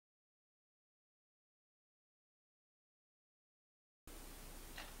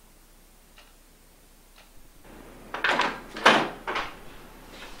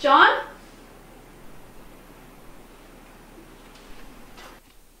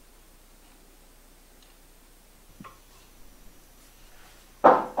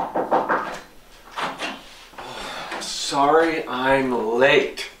sorry I'm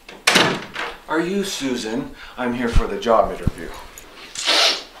late. Are you Susan? I'm here for the job interview.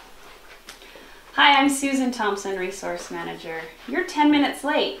 Hi, I'm Susan Thompson, Resource Manager. You're 10 minutes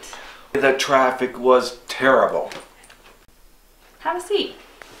late. The traffic was terrible. Have a seat.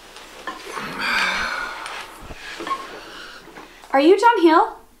 Are you John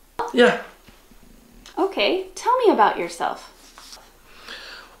Hill? Yeah. Okay, tell me about yourself.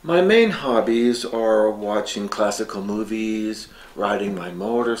 My main hobbies are watching classical movies, riding my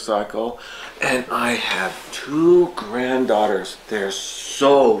motorcycle, and I have 2 granddaughters. They're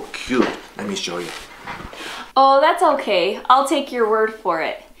so cute. Let me show you. Oh, that's okay. I'll take your word for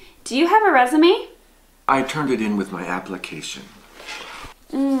it. Do you have a resume? I turned it in with my application.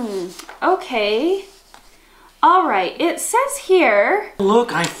 Okay. All right, it says here...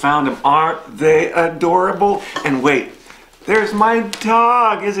 Look, I found them. Aren't they adorable? And wait, there's my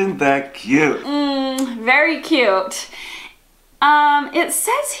dog. Isn't that cute? Very cute. It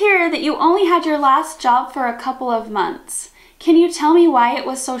says here that you only had your last job for a couple of months. Can you tell me why it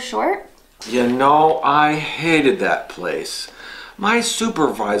was so short? You know, I hated that place. My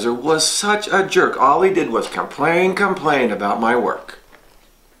supervisor was such a jerk. All he did was complain about my work.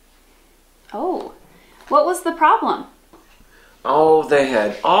 Oh, what was the problem? Oh, they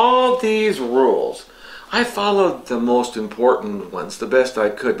had all these rules. I followed the most important ones the best I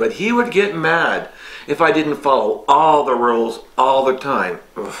could, but he would get mad if I didn't follow all the rules all the time.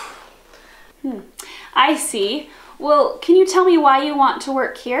 Ugh. I see. Well, can you tell me why you want to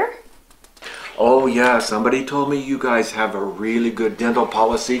work here? Oh yeah, somebody told me you guys have a really good dental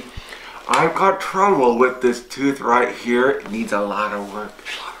policy. I've got trouble with this tooth right here. It needs a lot of work.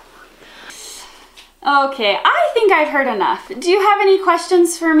 Okay, I think I've heard enough. Do you have any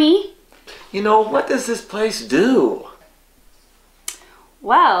questions for me? You know, what does this place do?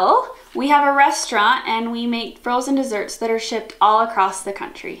 Well, we have a restaurant and we make frozen desserts that are shipped all across the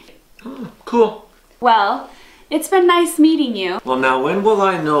country. Cool. Well, it's been nice meeting you. Well, now when will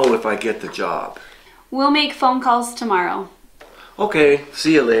I know if I get the job? We'll make phone calls tomorrow. Okay,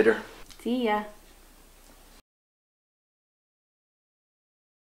 see you later. See ya.